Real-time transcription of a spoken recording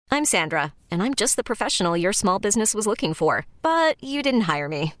I'm Sandra, and I'm just the professional your small business was looking for. But you didn't hire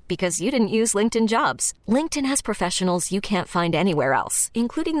me because you didn't use LinkedIn Jobs. LinkedIn has professionals you can't find anywhere else,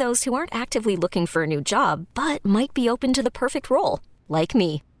 including those who aren't actively looking for a new job, but might be open to the perfect role, like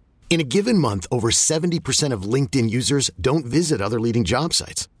me. In a given month, over 70% of LinkedIn users don't visit other leading job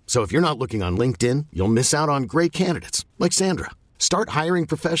sites. So if you're not looking on LinkedIn, you'll miss out on great candidates like Sandra. Start hiring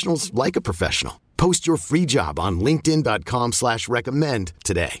professionals like a professional. Post your free job on linkedin.com/recommend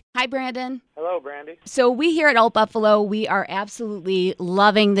today. Hi, Brandon. Hello, Brandy. So we here at Alt Buffalo, we are absolutely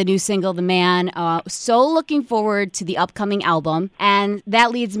loving the new single, The Man. So looking forward to the upcoming album. And that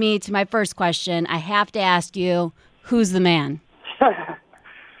leads me to my first question. I have to ask you, who's the man?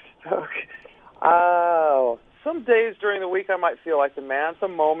 Okay. Some days during the week I might feel like the man.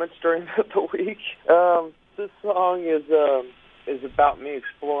 Some moments during the week. This song is about me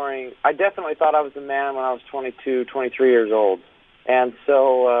exploring. I definitely thought I was a man when I was 22, 23 years old. And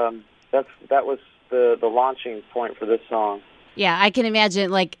so that was the launching point for this song. Yeah, I can imagine,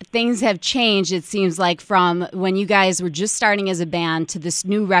 like, things have changed, it seems like, from when you guys were just starting as a band to this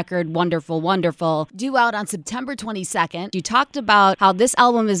new record, Wonderful, Wonderful, due out on September 22nd. You talked about how this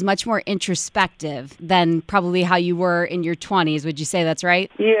album is much more introspective than probably how you were in your 20s. Would you say that's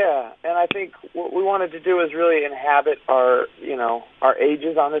right? Yeah, and I think what we wanted to do is really inhabit our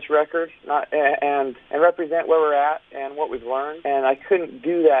ages on this record, and represent where we're at and what we've learned. And I couldn't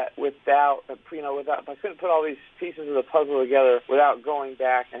do that without I couldn't put all these pieces of the puzzle together without going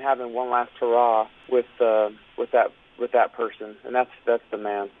back and having one last hurrah with that person, and that's the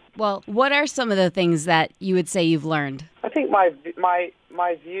man. Well, what are some of the things that you would say you've learned? I think my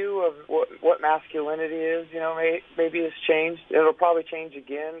view of what masculinity is, maybe has changed. It'll probably change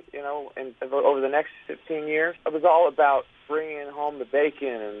again, over the next 15 years. It was all about bringing home the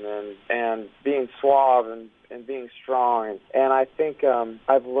bacon and being suave and being strong. And I think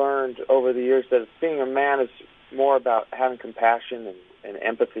I've learned over the years that being a man is more about having compassion and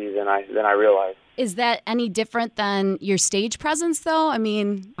empathy than I realized. Is that any different than your stage presence, though? I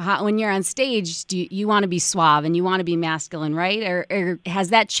mean, when you're on stage, do you want to be suave and you want to be masculine, right? Or has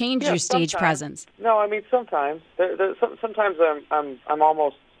that changed your stage presence? No, I mean sometimes. Sometimes I'm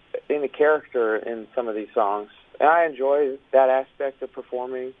almost in a character in some of these songs, and I enjoy that aspect of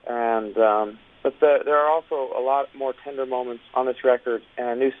performing. And but there are also a lot more tender moments on this record and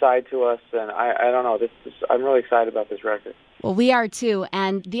a new side to us. And I don't know. I'm really excited about this record. Well, we are too.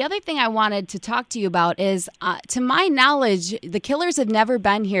 And the other thing I wanted to talk to you about is, to my knowledge, the Killers have never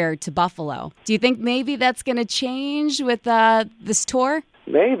been here to Buffalo. Do you think maybe that's going to change with this tour?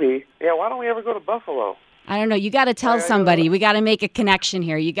 Maybe. Yeah, why don't we ever go to Buffalo? I don't know. You got to tell somebody. We got to make a connection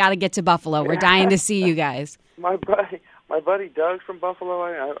here. You got to get to Buffalo. We're dying to see you guys. My buddy Doug's from Buffalo.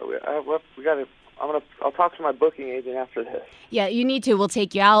 I'll talk to my booking agent after this. Yeah, you need to. We'll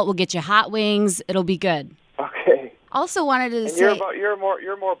take you out. We'll get you hot wings. It'll be good. Okay. Also wanted to and say... You're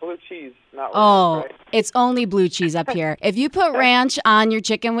more blue cheese, not ranch, right? It's only blue cheese up here. If you put ranch on your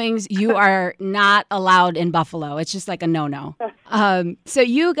chicken wings, you are not allowed in Buffalo. It's just like a no-no. So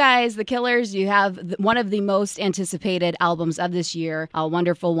you guys, the Killers, you have one of the most anticipated albums of this year,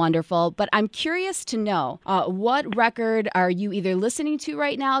 Wonderful, Wonderful. But I'm curious to know, what record are you either listening to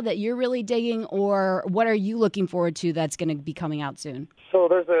right now that you're really digging, or what are you looking forward to that's going to be coming out soon? So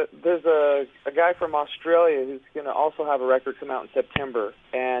there's a guy from Australia who's going to also have a record come out in September,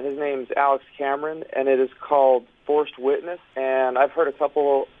 and his name's Alex Cameron, and it is called Forced Witness. And I've heard a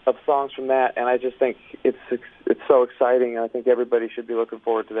couple of songs from that, and I just think it's so exciting, and I think everybody should be looking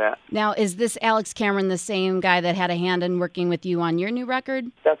forward to that. Now, is this Alex Cameron the same guy that had a hand in working with you on your new record?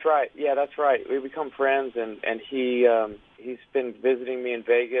 That's right. Yeah, that's right. We become friends, and he's been visiting me in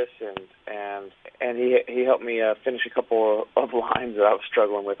Vegas, and he helped me finish a couple of lines that I was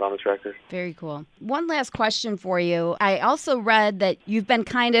struggling with on this record. Very cool. One last question for you. I also read that you've been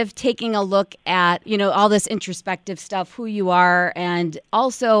kind of taking a look at, all this introspective stuff, who you are, and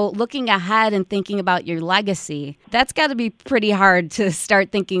also looking ahead and thinking about your legacy. That's got to be pretty hard to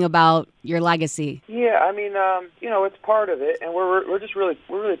start thinking about your legacy. Yeah, I mean, it's part of it, and we're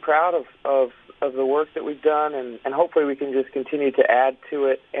really proud of the work that we've done, and hopefully we can just continue to add to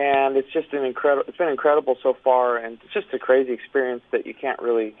it. And it's just it's been incredible so far, and it's just a crazy experience that you can't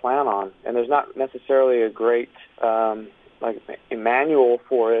really plan on. And there's not necessarily a great a manual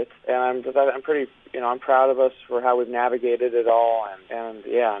for it. And I'm pretty I'm proud of us for how we've navigated it all, and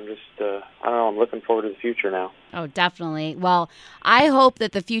yeah, I'm just, I don't know, I'm looking forward to the future now. Oh, definitely. Well, I hope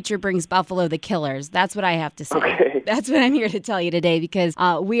that the future brings Buffalo the Killers. That's what I have to say. Okay. That's what I'm here to tell you today, because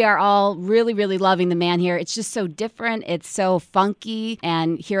we are all really, really loving the man here. It's just so different. It's so funky.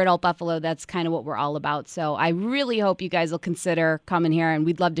 And here at Old Buffalo, that's kind of what we're all about. So I really hope you guys will consider coming here, and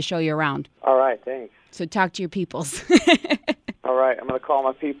we'd love to show you around. All right, thanks. So talk to your peoples. All right, I'm going to call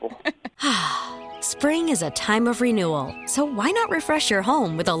my people. Spring is a time of renewal, so why not refresh your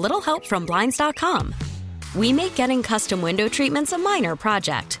home with a little help from Blinds.com? We make getting custom window treatments a minor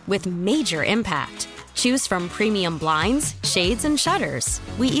project with major impact. Choose from premium blinds, shades, and shutters.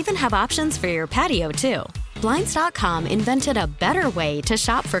 We even have options for your patio, too. Blinds.com invented a better way to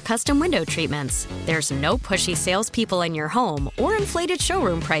shop for custom window treatments. There's no pushy salespeople in your home or inflated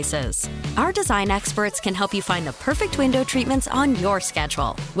showroom prices. Our design experts can help you find the perfect window treatments on your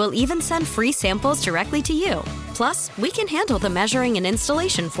schedule. We'll even send free samples directly to you. Plus, we can handle the measuring and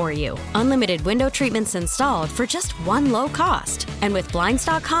installation for you. Unlimited window treatments installed for just one low cost. And with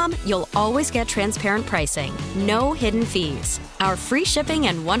Blinds.com, you'll always get transparent pricing. No hidden fees. Our free shipping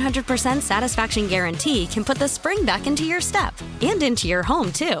and 100% satisfaction guarantee can put the spring back into your step and into your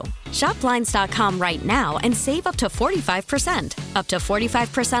home, too. Shop Blinds.com right now and save up to 45%. Up to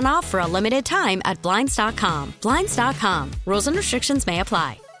 45% off for a limited time at Blinds.com. Blinds.com. Rules and restrictions may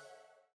apply.